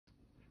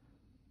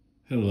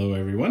Hello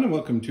everyone and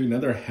welcome to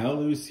another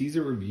Halloween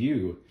Caesar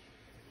review.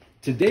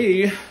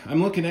 Today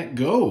I'm looking at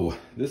Go.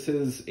 This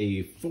is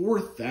a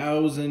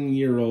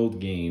 4,000-year-old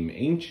game,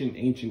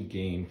 ancient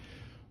game.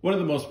 One of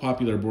the most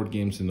popular board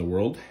games in the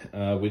world,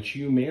 which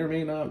you may or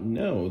may not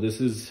know. This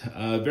is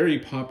very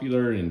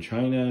popular in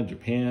China,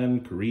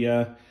 Japan,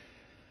 Korea,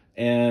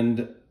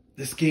 and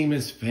this game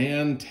is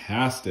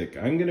fantastic.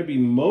 I'm going to be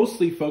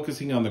mostly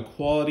focusing on the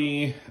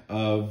quality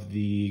of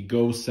the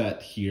Go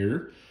set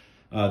here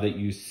that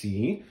you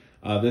see.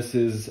 This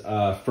is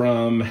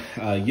from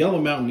Yellow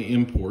Mountain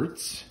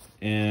Imports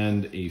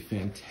and a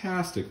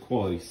fantastic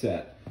quality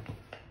set.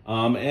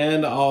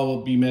 And I'll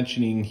be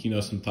mentioning,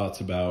 some thoughts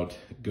about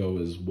Go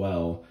as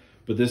well.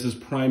 But this is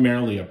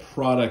primarily a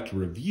product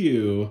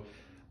review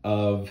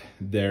of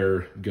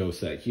their Go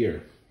set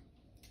here.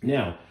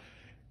 Now,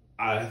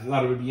 I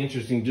thought it would be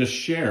interesting to just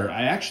share.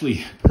 I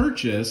actually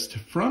purchased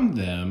from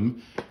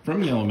them,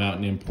 from Yellow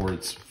Mountain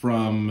Imports,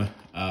 from,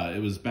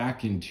 it was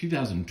back in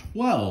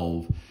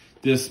 2012,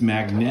 this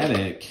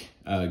magnetic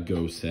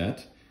Go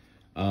set,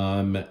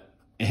 and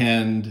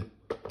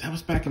that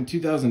was back in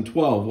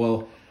 2012.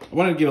 Well, I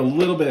want to get a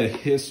little bit of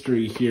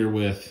history here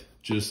with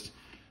just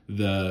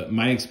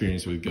my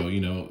experience with Go.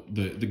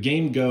 The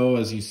game Go,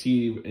 as you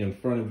see in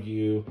front of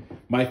you,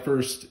 my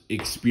first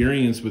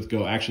experience with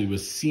Go actually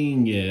was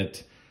seeing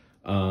it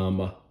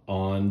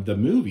on the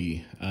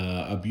movie,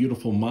 A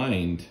Beautiful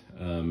Mind,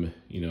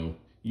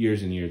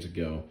 years and years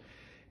ago.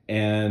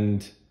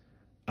 And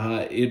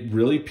it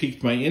really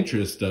piqued my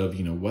interest of,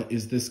 what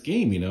is this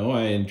game?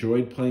 I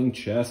enjoyed playing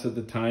chess at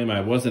the time.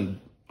 I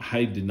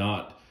did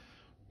not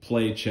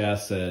play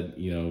chess at,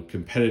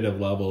 competitive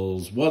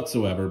levels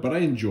whatsoever, but I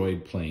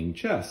enjoyed playing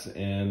chess.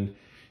 And,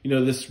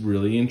 this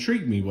really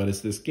intrigued me. What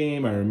is this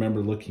game? I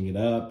remember looking it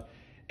up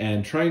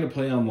and trying to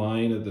play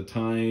online at the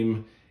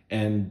time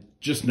and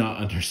just not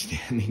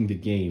understanding the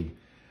game.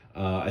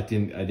 I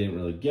didn't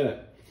really get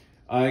it.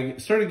 I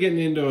started getting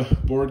into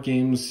board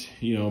games,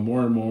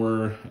 more and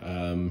more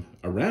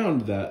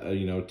around that,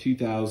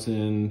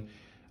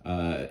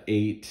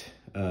 2008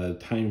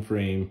 time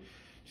frame,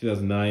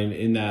 2009,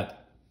 in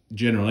that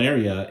general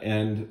area.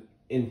 And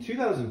in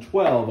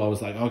 2012, I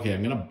was like, okay,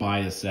 I'm going to buy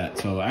a set.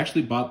 So I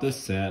actually bought this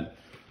set.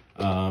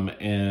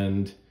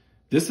 And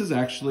this is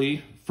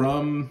actually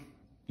from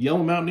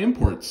Yellow Mountain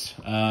Imports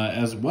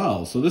as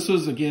well. So this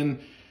was,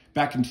 again,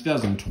 back in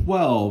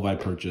 2012, I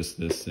purchased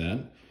this set.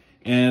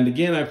 And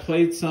again, I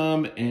played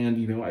some,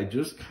 and, I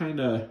just kind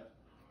of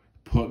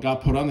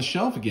got put on the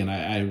shelf again.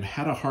 I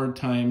had a hard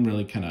time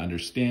really kind of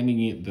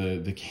understanding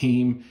the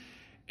game,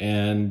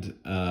 and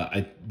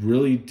I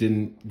really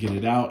didn't get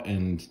it out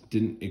and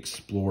didn't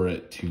explore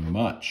it too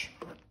much.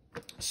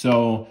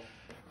 So,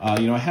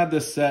 I had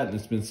this set, and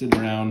it's been sitting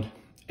around.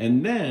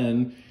 And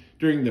then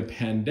during the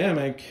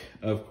pandemic,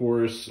 of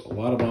course, a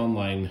lot of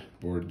online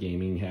board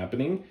gaming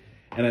happening.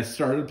 And I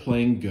started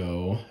playing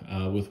Go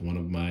with one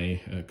of my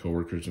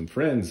coworkers and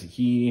friends.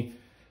 He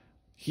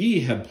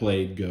had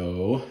played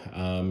Go,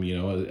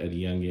 at a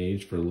young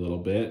age for a little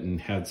bit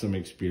and had some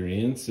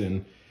experience.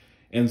 And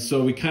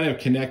so we kind of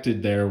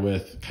connected there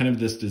with kind of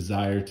this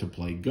desire to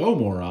play Go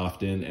more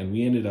often. And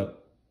we ended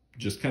up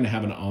just kind of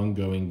having an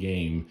ongoing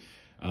game.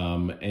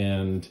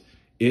 And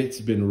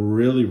it's been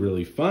really,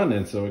 really fun.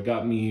 And so it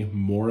got me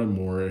more and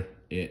more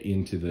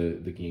into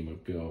the game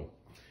of Go.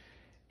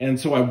 And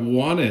so I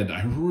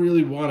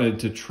really wanted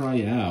to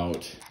try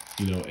out,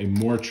 a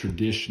more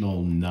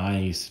traditional,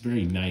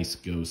 very nice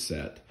Go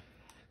set.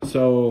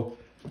 So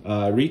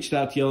I reached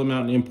out to Yellow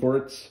Mountain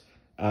Imports,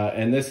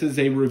 and this is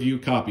a review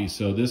copy.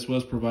 So this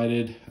was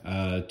provided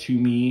to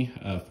me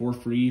for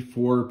free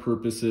for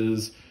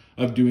purposes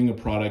of doing a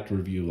product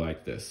review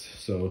like this.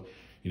 So,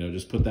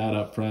 just put that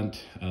up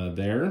front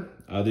there.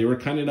 They were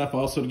kind enough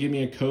also to give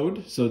me a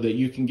code so that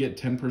you can get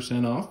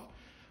 10% off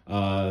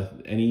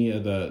any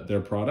of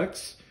their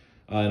products.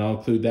 And I'll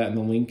include that in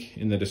the link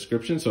in the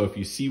description. So if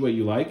you see what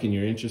you like and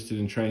you're interested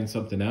in trying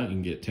something out, you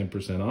can get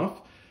 10%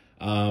 off.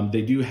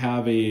 They do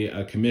have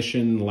a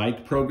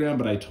commission-like program,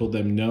 but I told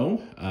them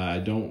no, I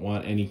don't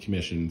want any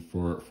commission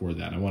for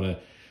that. I want to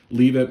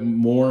leave it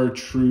more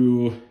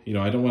true.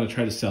 I don't want to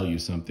try to sell you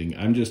something.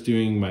 I'm just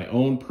doing my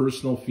own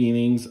personal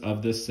feelings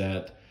of this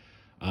set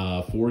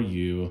for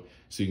you,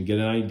 so you can get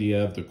an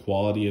idea of the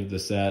quality of the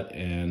set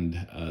and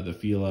the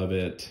feel of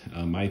it,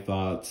 my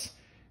thoughts.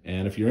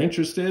 And if you're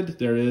interested,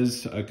 there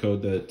is a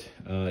code that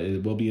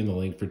it will be in the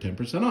link for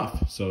 10%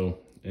 off. So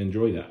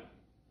enjoy that.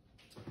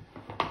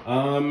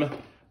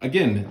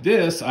 Again,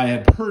 this I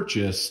had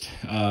purchased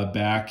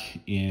back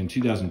in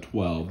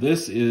 2012.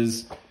 This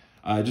is,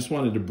 I just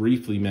wanted to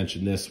briefly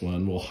mention this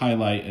one. We'll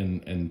highlight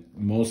and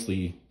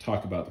mostly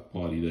talk about the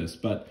quality of this.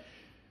 But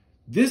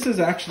this is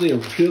actually a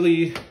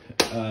really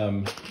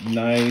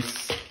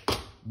nice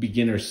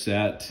beginner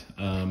set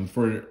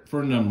for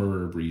a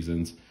number of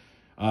reasons.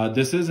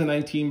 This is a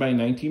 19 by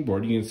 19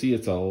 board. You can see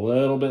it's a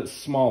little bit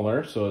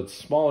smaller, so it's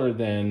smaller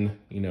than,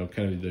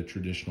 kind of the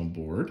traditional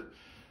board.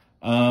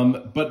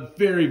 But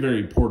very,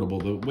 very portable.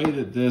 The way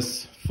that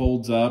this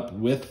folds up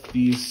with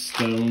these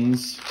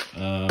stones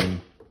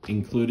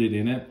included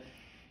in it,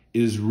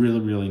 is really,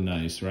 really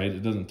nice, right?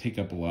 It doesn't take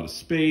up a lot of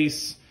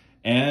space,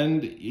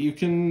 and you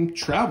can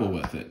travel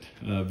with it.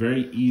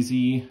 Very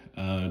easy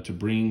to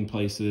bring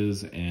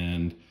places,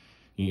 and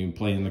you can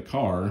play in the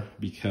car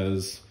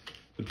because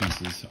the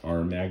pieces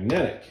are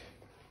magnetic.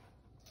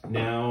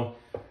 Now,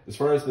 as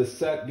far as the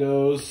set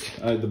goes,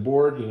 the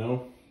board, you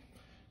know,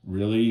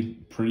 really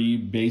pretty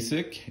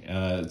basic.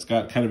 It's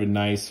got kind of a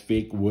nice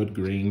fake wood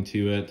grain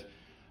to it,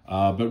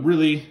 but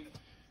really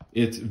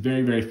it's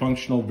very, very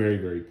functional, very,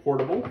 very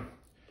portable.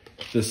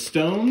 The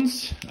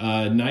stones,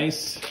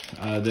 nice,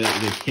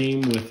 they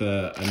came with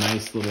a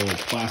nice little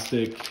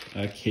plastic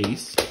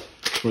case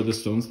for the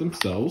stones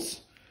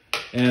themselves.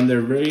 And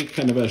they're very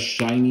kind of a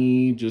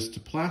shiny,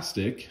 just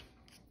plastic.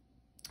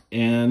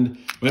 And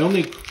my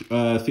only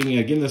thing,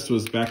 again, this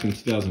was back in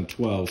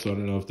 2012, so I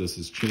don't know if this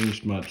has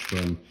changed much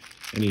from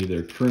any of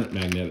their current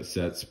magnetic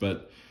sets,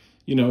 but,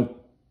 you know,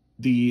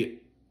 the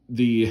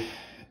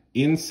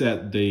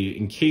inset, the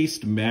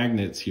encased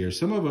magnets here,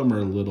 some of them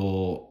are a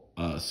little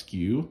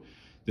skew.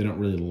 They don't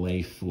really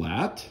lay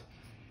flat.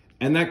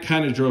 And that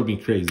kind of drove me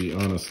crazy,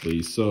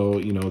 honestly. So,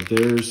 you know,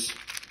 there's,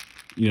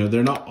 you know,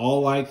 they're not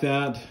all like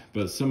that,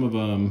 but some of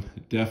them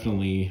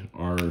definitely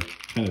are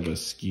kind of a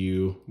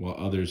skew, while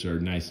others are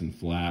nice and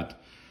flat.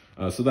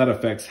 So that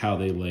affects how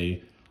they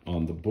lay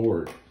on the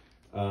board.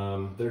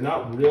 They're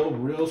not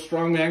real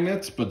strong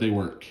magnets, but they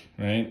work,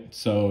 right?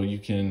 So you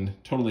can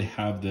totally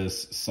have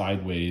this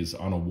sideways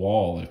on a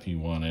wall if you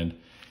wanted,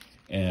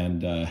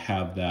 and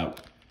have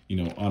that,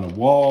 you know, on a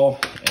wall,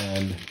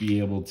 and be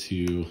able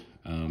to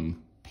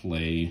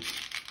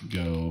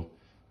go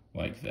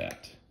like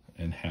that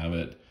and have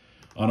it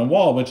on a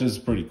wall, which is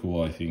pretty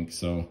cool, I think.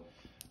 So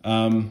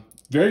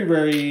very,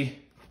 very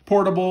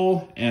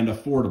portable and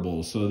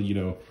affordable. So, you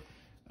know,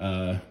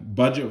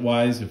 budget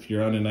wise, if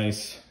you're on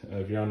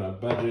a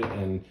budget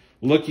and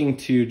looking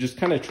to just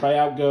kind of try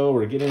out Go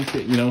or get into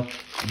it, you know,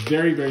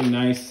 very, very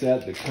nice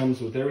set that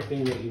comes with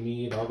everything that you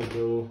need, all the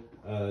Go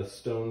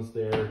stones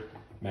there,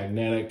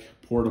 magnetic,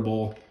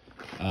 portable,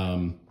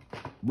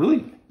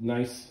 really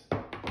nice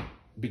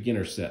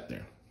beginner set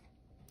there.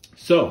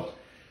 So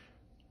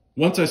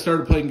once I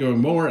started playing Go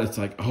more, it's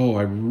like, oh,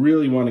 I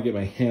really want to get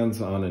my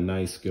hands on a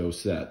nice Go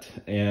set.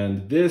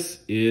 And this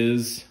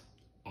is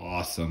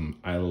awesome.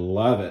 I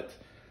love it.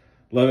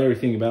 Love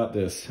everything about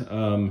this.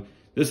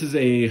 This is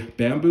a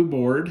bamboo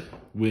board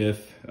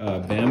with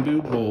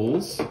bamboo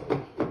bowls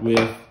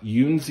with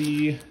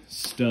Yunzi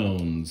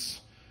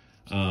stones.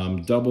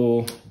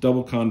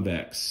 Double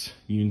Convex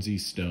Yunzi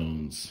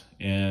stones.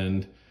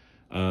 And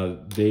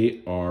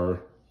they are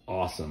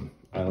awesome.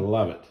 I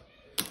love it.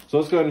 So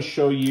let's go ahead and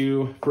show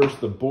you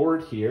first the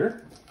board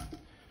here.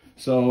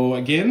 So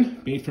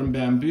again, made from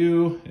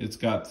bamboo. It's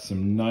got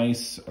some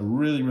nice, a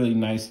really, really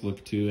nice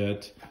look to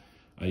it.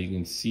 You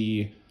can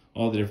see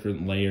all the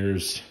different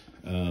layers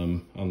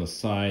on the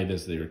side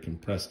as they are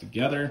compressed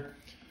together.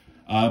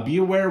 Be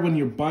aware when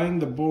you're buying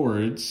the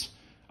boards,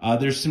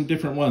 there's some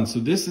different ones. So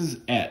this is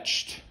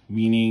etched,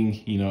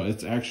 meaning, you know,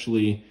 it's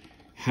actually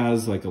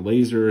has like a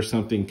laser or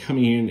something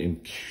coming in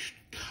and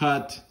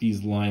cut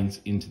these lines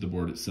into the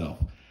board itself.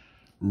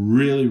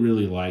 Really,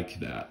 really like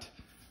that.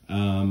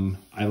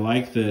 I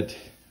like that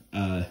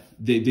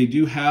they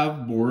do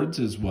have boards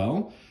as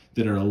well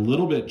that are a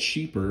little bit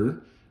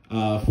cheaper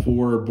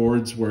for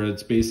boards where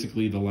it's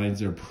basically the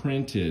lines are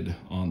printed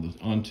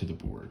onto the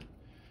board.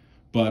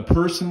 But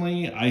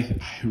personally, I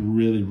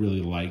really,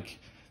 really like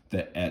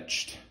the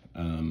etched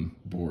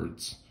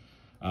boards.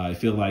 I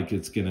feel like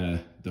it's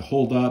gonna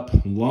hold up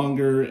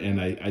longer,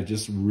 and I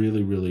just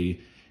really,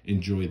 really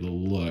enjoy the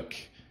look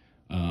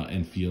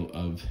and feel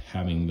of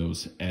having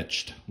those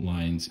etched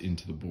lines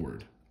into the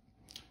board.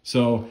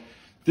 So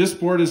this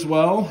board as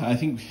well, I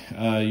think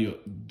you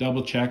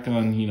double check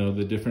on, you know,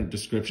 the different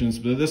descriptions,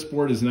 but this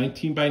board is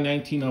 19 by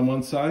 19 on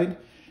one side,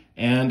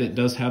 and it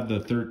does have the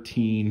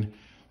 13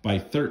 by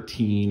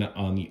 13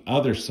 on the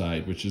other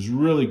side, which is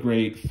really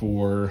great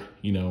for,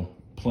 you know,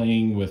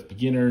 playing with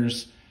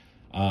beginners,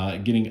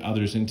 getting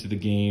others into the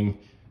game.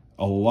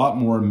 A lot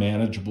more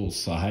manageable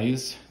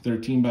size,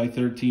 13 by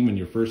 13 when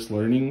you're first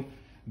learning,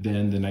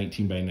 than the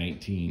 19 by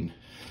 19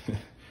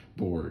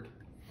 board.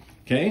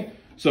 Okay,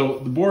 so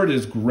the board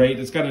is great.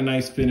 It's got a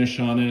nice finish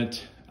on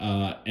it,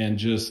 and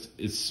just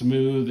it's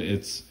smooth.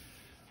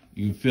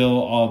 You can feel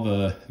all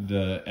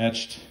the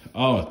etched.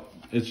 Oh,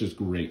 it's just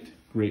great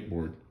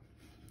board.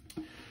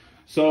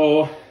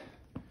 So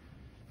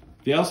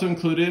they also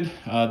included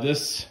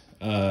this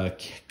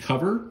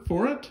cover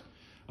for it,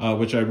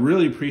 which I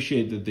really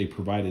appreciate that they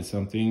provided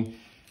something.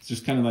 It's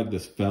just kind of like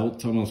this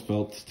felt, almost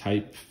felt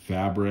type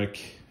fabric.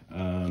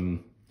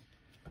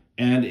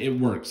 And it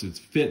works. It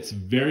fits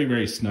very,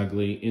 very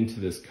snugly into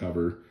this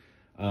cover.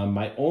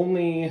 My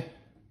only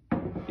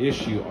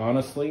issue,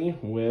 honestly,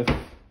 with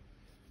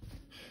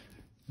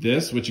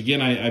this, which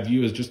again, I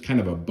view as just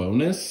kind of a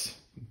bonus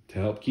to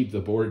help keep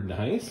the board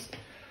nice,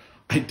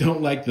 I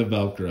don't like the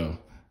Velcro.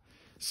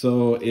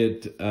 So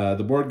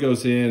the board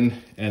goes in,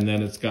 and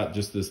then it's got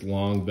just this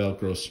long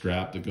Velcro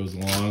strap that goes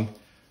along.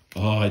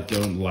 Oh, I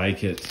don't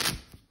like it.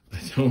 I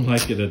don't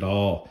like it at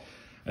all.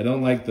 I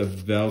don't like the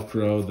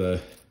Velcro,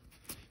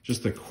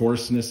 just the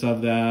coarseness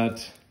of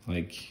that,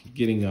 like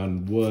getting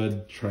on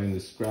wood, trying to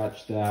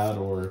scratch that,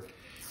 or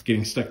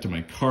getting stuck to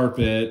my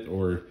carpet,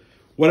 or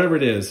whatever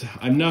it is.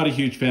 I'm not a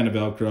huge fan of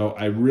Velcro.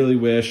 I really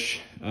wish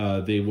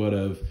they would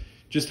have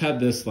just had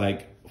this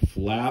like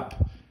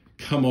flap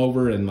come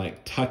over and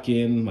like tuck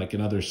in like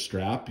another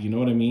strap. You know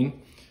what I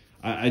mean?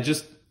 I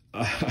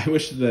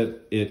wish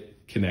that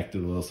it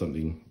connected a little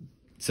something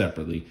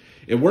separately.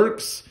 It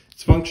works.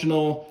 It's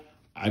functional.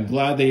 I'm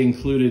glad they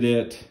included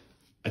it.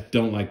 I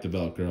don't like the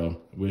Velcro.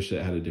 I wish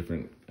it had a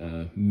different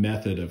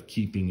method of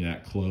keeping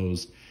that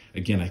closed.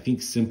 Again, I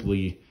think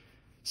simply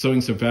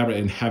sewing some fabric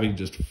and having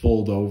just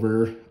fold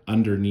over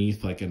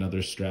underneath like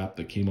another strap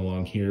that came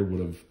along here would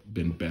have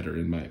been better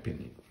in my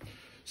opinion.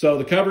 So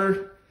the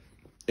cover,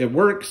 it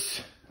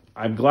works.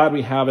 I'm glad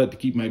we have it to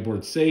keep my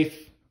board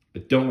safe. I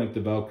don't like the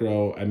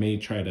Velcro. I may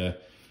try to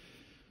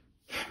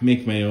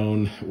make my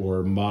own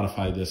or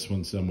modify this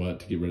one somewhat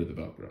to get rid of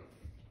the Velcro.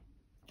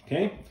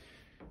 Okay,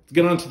 let's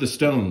get on to the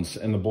stones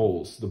and the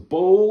bowls. The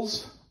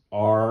bowls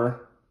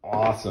are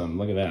awesome.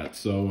 Look at that.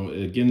 So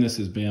again, this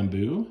is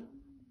bamboo.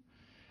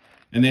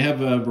 And they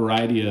have a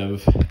variety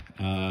of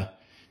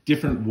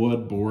different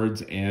wood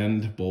boards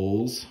and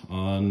bowls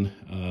on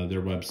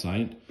their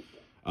website.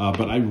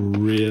 But I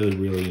really,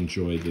 really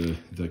enjoy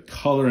the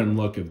color and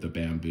look of the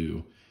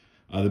bamboo.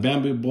 The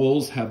bamboo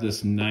bowls have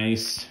this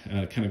nice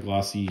kind of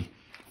glossy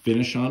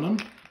finish on them.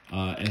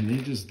 And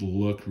they just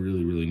look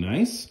really, really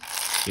nice.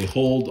 They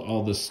hold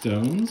all the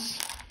stones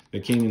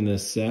that came in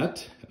this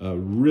set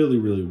really,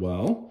 really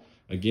well.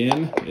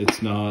 Again,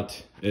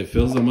 it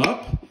fills them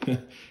up,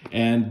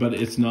 but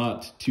it's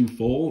not too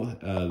full.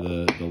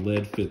 The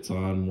lid fits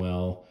on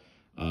well,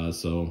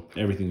 so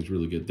everything's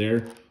really good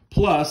there.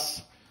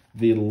 Plus,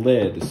 the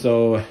lid.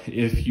 So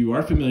if you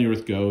are familiar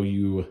with Go,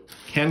 you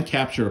can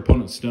capture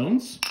opponent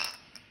stones,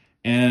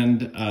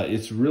 and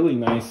it's really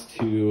nice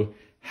to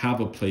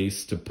have a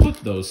place to put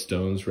those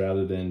stones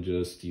rather than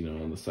just,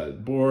 on the side of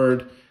the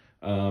board.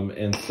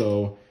 And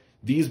so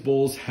these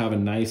bowls have a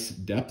nice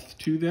depth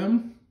to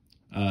them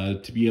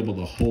to be able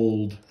to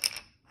hold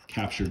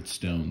captured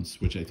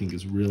stones, which I think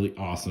is really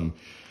awesome.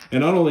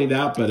 And not only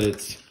that, but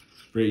it's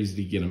very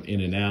easy to get them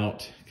in and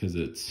out because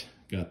it's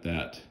got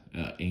that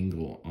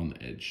angle on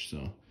the edge.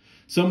 So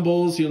some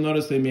bowls, you'll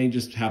notice they may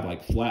just have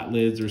like flat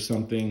lids or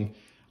something.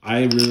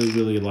 I really,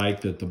 really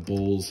like that the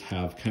bowls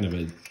have kind of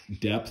a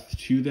depth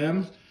to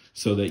them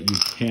so that you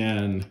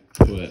can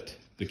put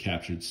the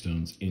captured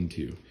stones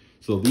into.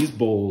 So these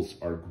bowls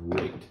are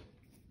great.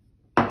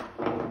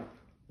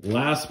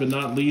 Last but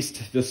not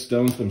least, the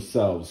stones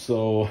themselves.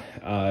 So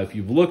if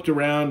you've looked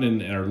around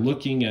and are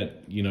looking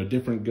at,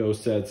 different Go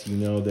sets, you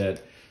know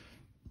that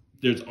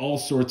there's all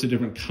sorts of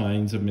different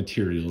kinds of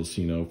materials,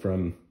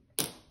 from,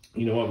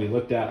 what we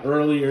looked at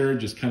earlier,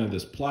 just kind of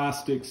this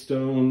plastic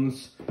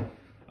stones.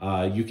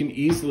 You can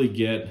easily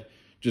get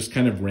just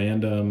kind of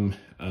random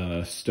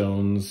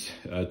stones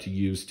to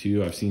use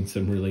too. I've seen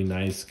some really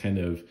nice kind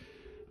of,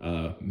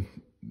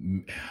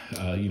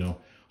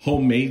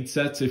 homemade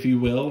sets, if you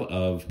will,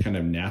 of kind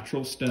of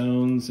natural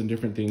stones and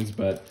different things.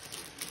 But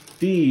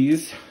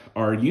these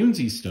are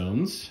Yunzi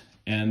stones,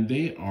 and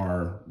they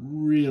are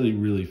really,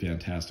 really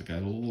fantastic. I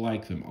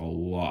like them a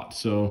lot.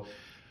 So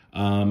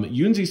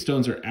Yunzi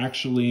stones are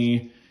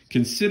actually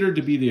considered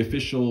to be the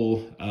official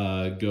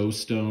Go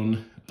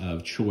stone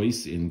of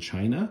choice in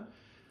China.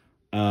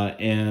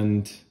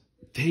 And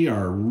they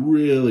are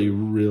really,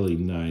 really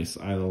nice.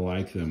 I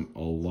like them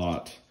a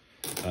lot.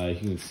 You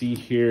can see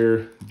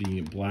here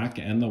the black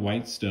and the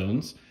white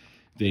stones.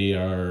 They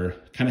are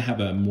kind of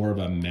have more of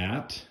a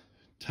matte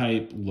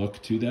type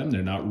look to them.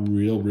 They're not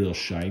real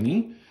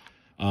shiny,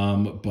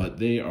 but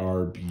they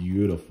are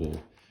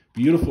beautiful.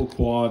 Beautiful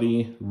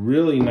quality,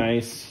 really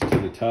nice to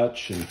the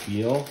touch and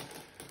feel.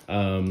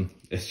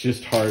 It's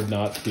just hard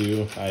not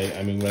to.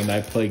 I mean, when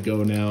I play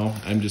Go now,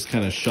 I'm just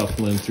kind of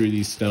shuffling through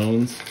these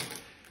stones.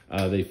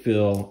 They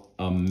feel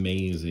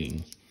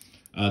amazing.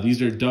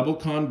 These are double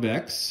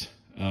convex,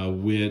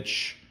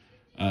 which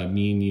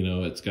mean,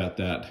 it's got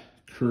that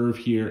curve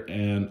here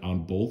and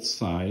on both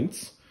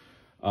sides.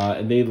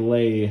 And they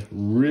lay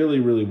really,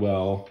 really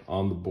well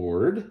on the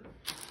board.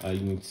 You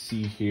can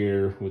see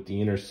here with the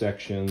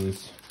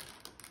intersections,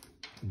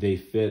 they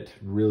fit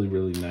really,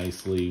 really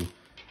nicely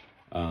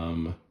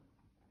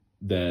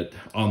that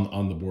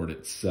on the board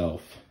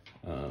itself.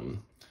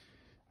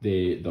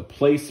 The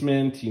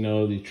placement,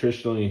 the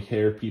traditionally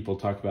hear people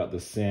talk about the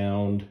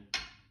sound.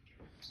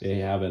 They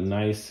have a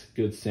nice,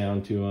 good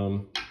sound to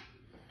them.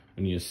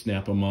 When you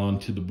snap them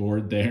onto the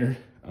board there,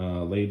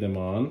 lay them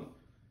on.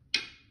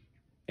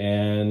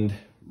 And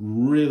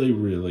really,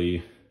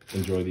 really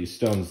enjoy these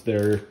stones.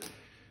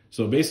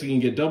 So basically you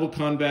can get double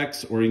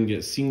convex or you can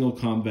get single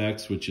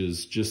convex, which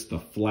is just the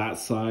flat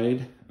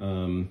side.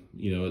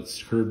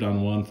 It's curved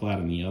on one, flat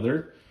on the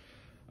other.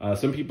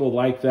 Some people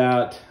like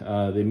that.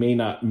 They may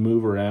not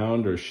move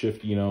around or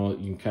shift, you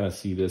can kind of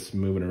see this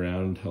moving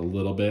around a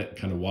little bit,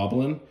 kind of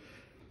wobbling.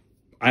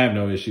 I have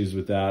no issues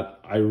with that.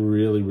 I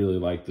really, really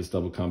like this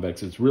double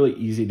convex. It's really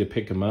easy to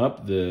pick them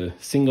up. The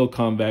single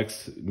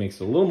convex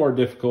makes it a little more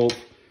difficult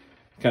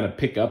to kind of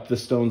pick up the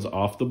stones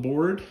off the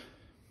board.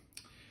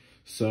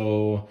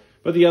 So,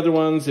 but the other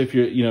ones, if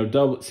you're, you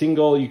know,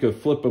 single, you could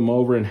flip them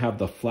over and have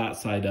the flat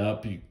side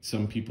up.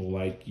 Some people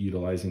like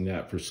utilizing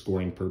that for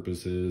scoring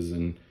purposes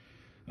and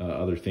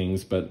other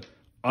things, but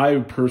I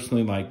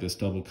personally like this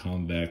double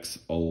convex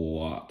a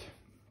lot.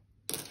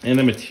 And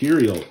the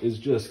material is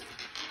just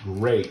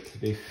great.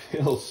 They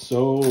feel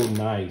so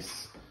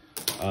nice.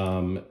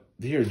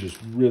 They are just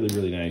really,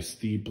 really nice.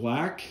 The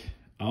black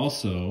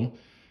also,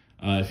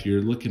 if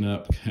you're looking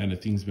up kind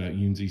of things about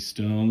Yunzi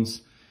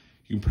stones,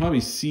 you can probably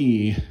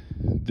see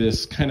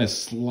this kind of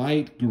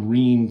slight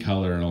green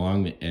color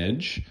along the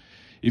edge.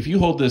 If you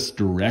hold this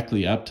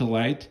directly up to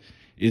light,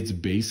 it's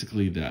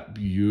basically that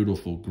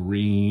beautiful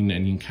green,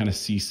 and you can kind of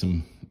see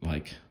some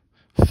like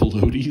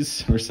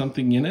floaties or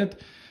something in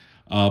it.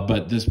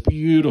 But this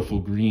beautiful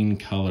green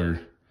color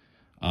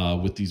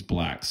with these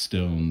black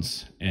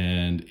stones,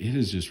 and it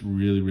is just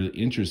really, really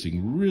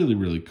interesting, really,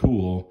 really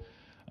cool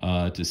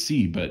to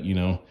see. But you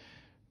know,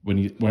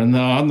 when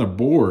they're on the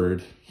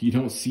board, you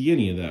don't see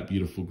any of that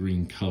beautiful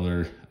green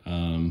color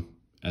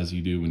as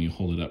you do when you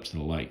hold it up to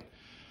the light.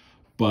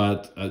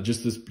 But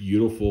just this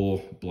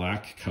beautiful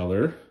black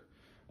color,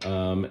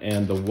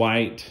 and the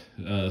white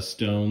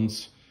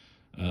stones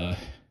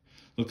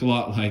look a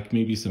lot like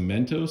maybe some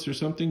Mentos or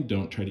something.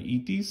 Don't try to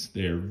eat these.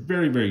 They're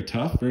very, very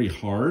tough, very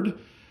hard.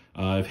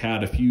 I've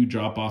had a few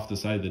drop off the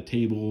side of the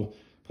table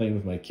playing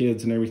with my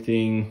kids and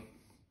everything.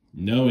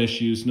 No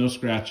issues, no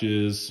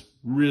scratches,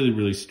 really,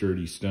 really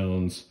sturdy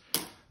stones.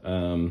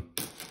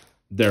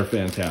 They're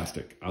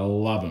fantastic. I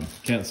love them.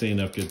 Can't say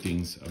enough good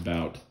things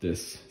about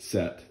this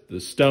set. The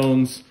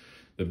stones,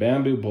 the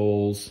bamboo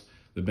bowls,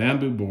 the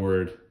bamboo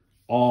board,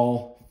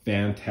 all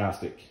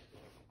fantastic.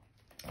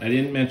 I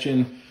didn't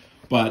mention,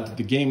 but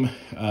the game,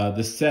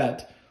 the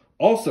set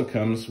also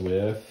comes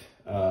with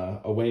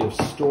a way of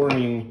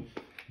storing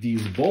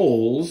these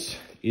bowls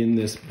in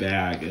this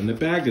bag. And the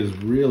bag is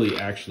really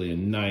actually a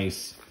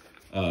nice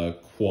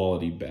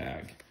quality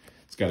bag.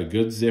 It's got a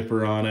good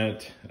zipper on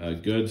it,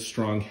 good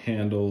strong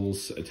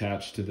handles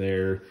attached to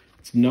there.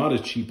 It's not a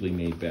cheaply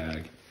made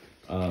bag.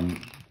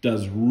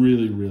 Does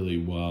really, really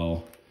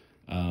well.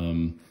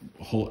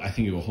 I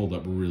think it will hold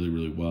up really,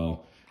 really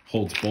well.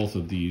 Holds both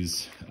of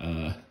these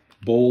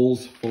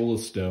bowls full of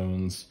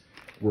stones.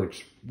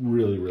 Works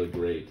really, really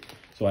great.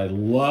 So I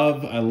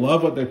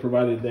love what they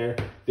provided there.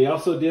 They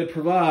also did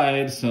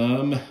provide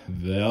some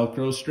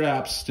Velcro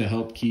straps to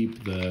help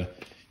keep the,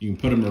 you can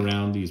put them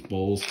around these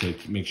bowls to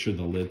make sure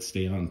the lids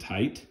stay on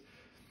tight.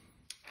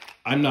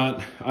 I'm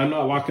not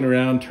walking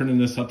around turning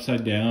this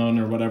upside down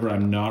or whatever.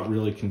 I'm not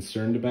really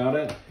concerned about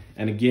it.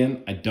 And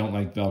again, I don't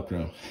like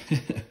Velcro.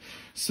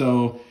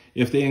 So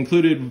if they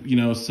included, you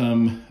know,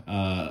 some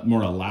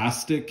more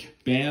elastic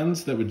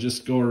bands that would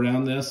just go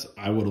around this,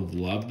 I would have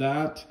loved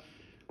that.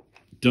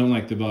 Don't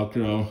like the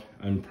Velcro.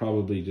 I'm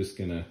probably just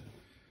gonna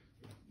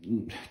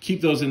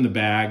keep those in the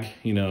bag,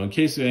 you know, in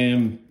case I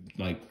am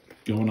like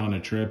going on a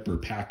trip or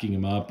packing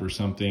them up or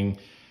something.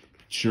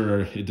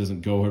 Sure, it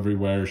doesn't go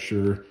everywhere.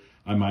 Sure,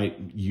 I might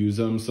use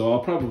them. So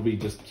I'll probably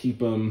just keep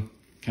them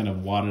kind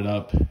of wadded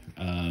up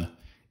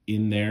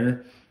in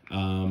there.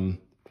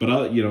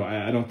 But you know,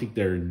 I don't think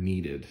they're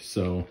needed.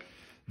 So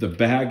the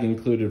bag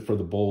included for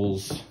the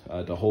bowls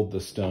to hold the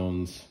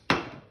stones,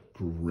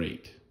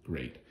 great,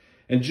 great.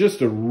 And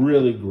just a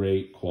really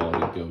great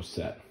quality Go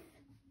set.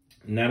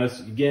 And that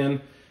is,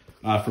 again,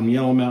 from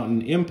Yellow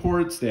Mountain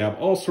Imports. They have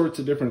all sorts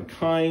of different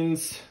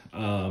kinds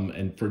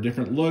and for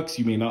different looks.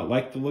 You may not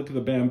like the look of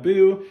the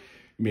bamboo.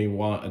 You may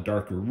want a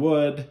darker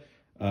wood,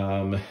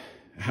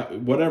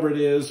 whatever it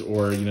is.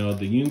 Or, you know,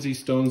 the Yunzi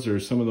stones are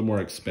some of the more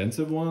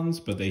expensive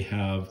ones, but they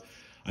have,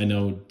 I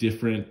know,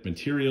 different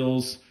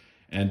materials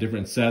and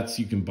different sets.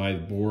 You can buy the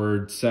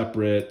board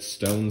separate,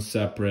 stones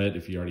separate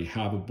if you already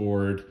have a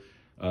board.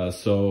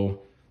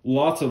 So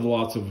lots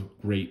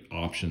of great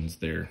options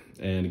there.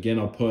 And again,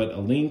 I'll put a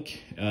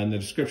link in the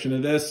description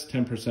of this,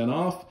 10%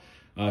 off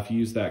if you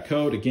use that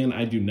code. Again,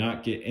 I do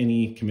not get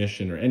any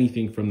commission or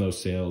anything from those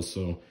sales.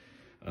 So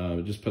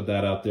just put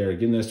that out there.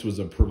 Again, this was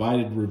a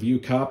provided review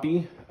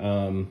copy.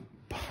 I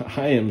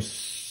am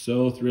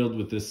so thrilled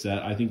with this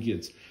set. I think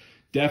it's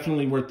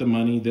definitely worth the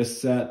money.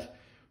 This set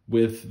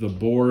with the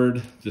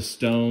board, the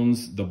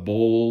stones, the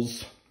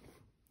bowls,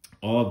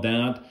 all of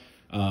that,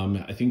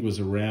 I think was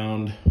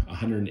around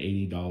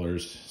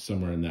 $180,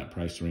 somewhere in that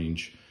price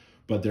range.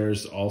 But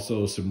there's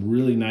also some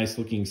really nice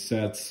looking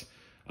sets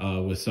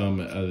with some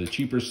of the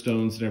cheaper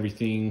stones and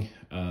everything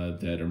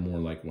that are more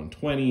like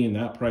 $120 in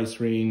that price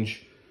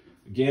range.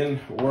 Again,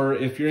 or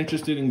if you're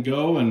interested in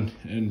Go and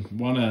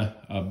want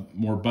a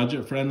more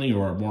budget friendly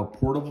or a more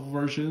portable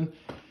version,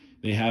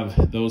 they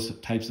have those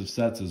types of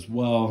sets as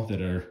well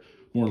that are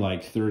more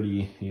like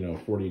 $30, you know,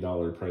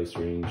 $40 price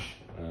range.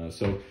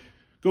 So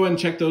go ahead and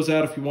check those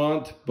out if you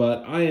want.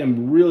 But I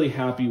am really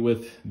happy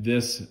with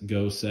this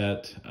Go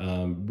set.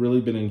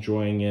 Really been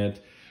enjoying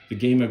it. The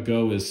game of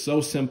Go is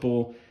so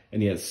simple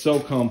and yet so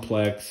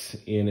complex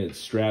in its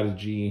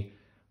strategy.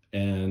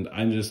 And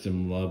I'm just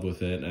in love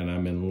with it, and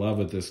I'm in love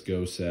with this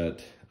Go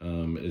set.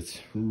 It's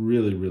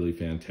really, really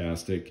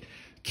fantastic.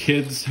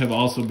 Kids have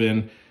also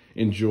been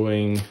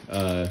enjoying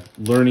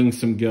learning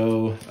some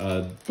Go,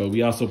 but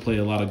we also play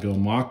a lot of Go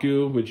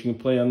Maku, which you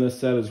can play on this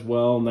set as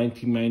well.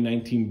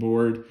 19x19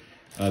 board,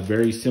 a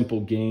very simple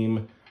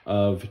game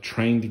of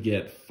trying to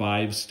get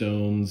 5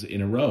 stones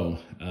in a row.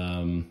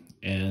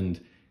 And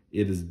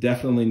it is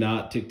definitely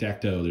not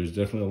tic-tac-toe. There's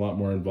definitely a lot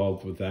more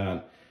involved with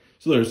that.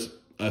 So there's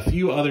a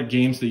few other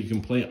games that you can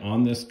play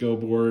on this Go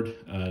board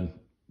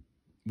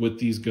with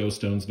these Go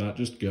stones, not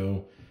just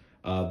Go,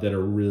 that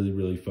are really,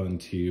 really fun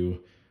too.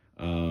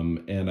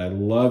 And I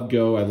love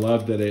Go. I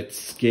love that it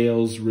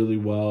scales really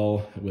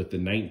well with the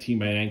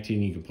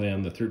 19x19. You can play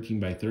on the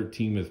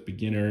 13x13 with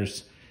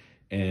beginners,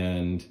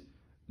 and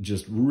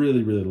just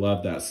really, really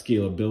love that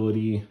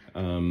scalability.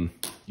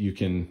 You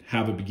can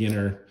have a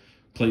beginner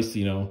place,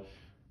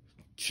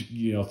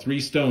 3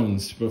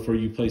 stones before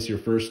you place your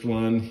first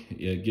one.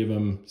 You give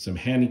them some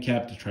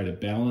handicap to try to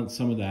balance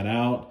some of that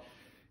out.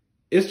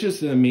 It's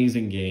just an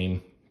amazing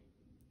game.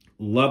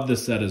 Love the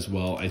set as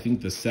well. I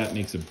think the set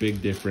makes a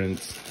big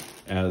difference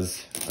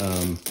as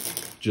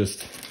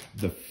just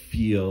the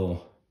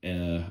feel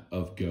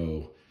of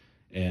Go.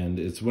 And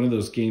it's one of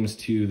those games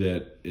too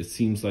that it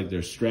seems like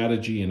there's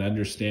strategy and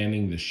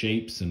understanding the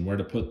shapes and where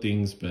to put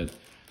things, but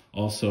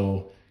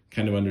also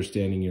kind of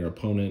understanding your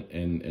opponent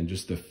and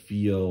just the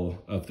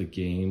feel of the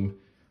game.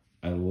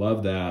 I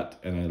love that,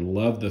 and I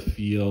love the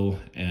feel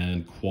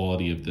and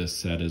quality of this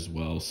set as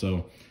well.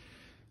 So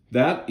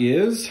that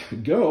is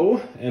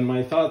Go, and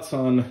my thoughts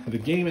on the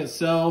game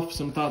itself,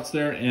 some thoughts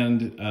there,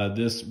 and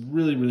this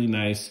really, really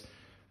nice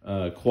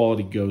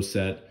quality Go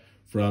set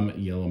from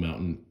Yellow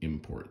Mountain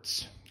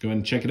Imports. Go ahead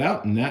and check it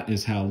out, and that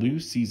is how Lou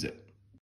sees it.